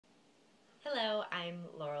Hello, I'm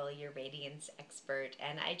Laurel, your radiance expert,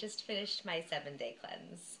 and I just finished my 7-day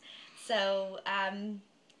cleanse. So,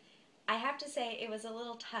 I have to say it was a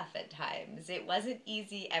little tough at times. It wasn't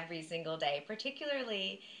easy every single day,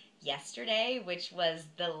 particularly yesterday, which was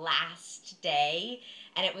the last day,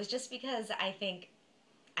 and it was just because I think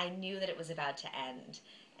I knew that it was about to end.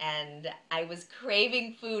 And I was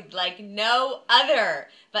craving food like no other.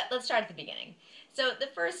 But let's start at the beginning. So the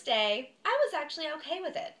first day, I was actually okay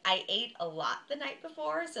with it. I ate a lot the night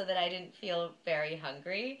before so that I didn't feel very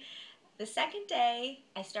hungry. The second day,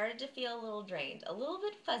 I started to feel a little drained, a little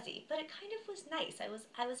bit fuzzy, but it kind of was nice.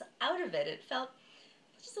 I was out of it. It felt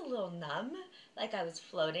just a little numb, like I was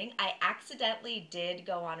floating. I accidentally did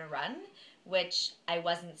go on a run, which I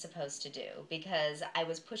wasn't supposed to do because I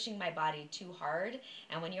was pushing my body too hard.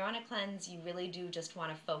 And when you're on a cleanse, you really do just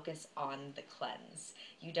want to focus on the cleanse.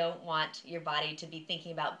 You don't want your body to be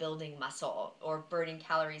thinking about building muscle or burning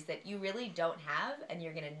calories that you really don't have and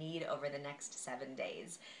you're going to need over the next 7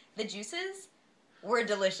 days. The juices were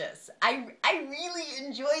delicious. I really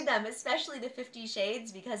enjoyed them, especially the 50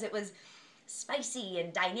 Shades, because it was spicy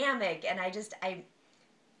and dynamic, and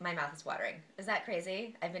my mouth is watering. Is that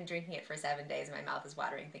crazy? I've been drinking it for 7 days and my mouth is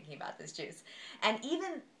watering thinking about this juice. And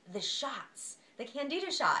even the shots, the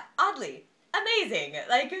Candida shot, oddly, amazing.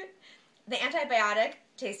 Like, the antibiotic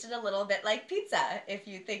tasted a little bit like pizza if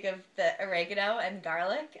you think of the oregano and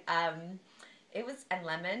garlic. And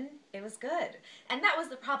lemon, it was good. And that was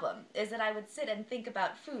the problem, is that I would sit and think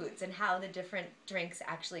about foods and how the different drinks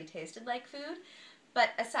actually tasted like food. But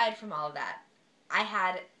aside from all of that, I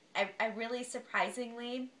had a really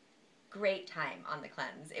surprisingly great time on the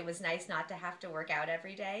cleanse. It was nice not to have to work out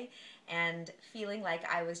every day and feeling like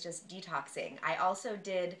I was just detoxing. I also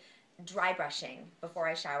did dry brushing before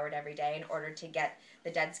I showered every day in order to get the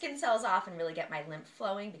dead skin cells off and really get my lymph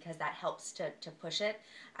flowing, because that helps to push it.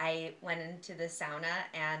 I went into the sauna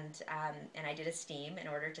and I did a steam in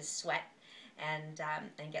order to sweat and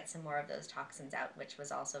get some more of those toxins out, which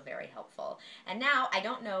was also very helpful. And now I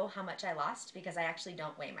don't know how much I lost because I actually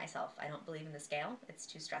don't weigh myself. I don't believe in the scale. It's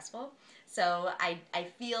too stressful. So I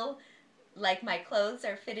feel like my clothes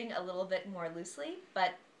are fitting a little bit more loosely,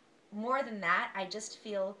 but more than that, I just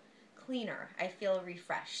feel cleaner. I feel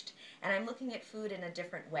refreshed. And I'm looking at food in a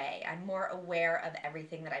different way. I'm more aware of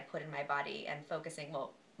everything that I put in my body and focusing,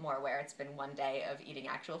 well, more aware. It's been 1 day of eating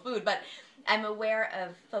actual food, but I'm aware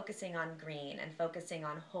of focusing on green and focusing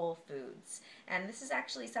on whole foods. And this is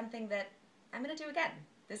actually something that I'm going to do again.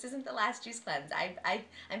 This isn't the last juice cleanse.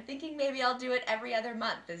 I'm thinking maybe I'll do it every other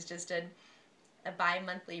month as just a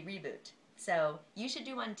bi-monthly reboot. So you should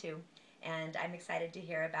do one too. And I'm excited to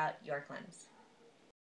hear about your cleanse.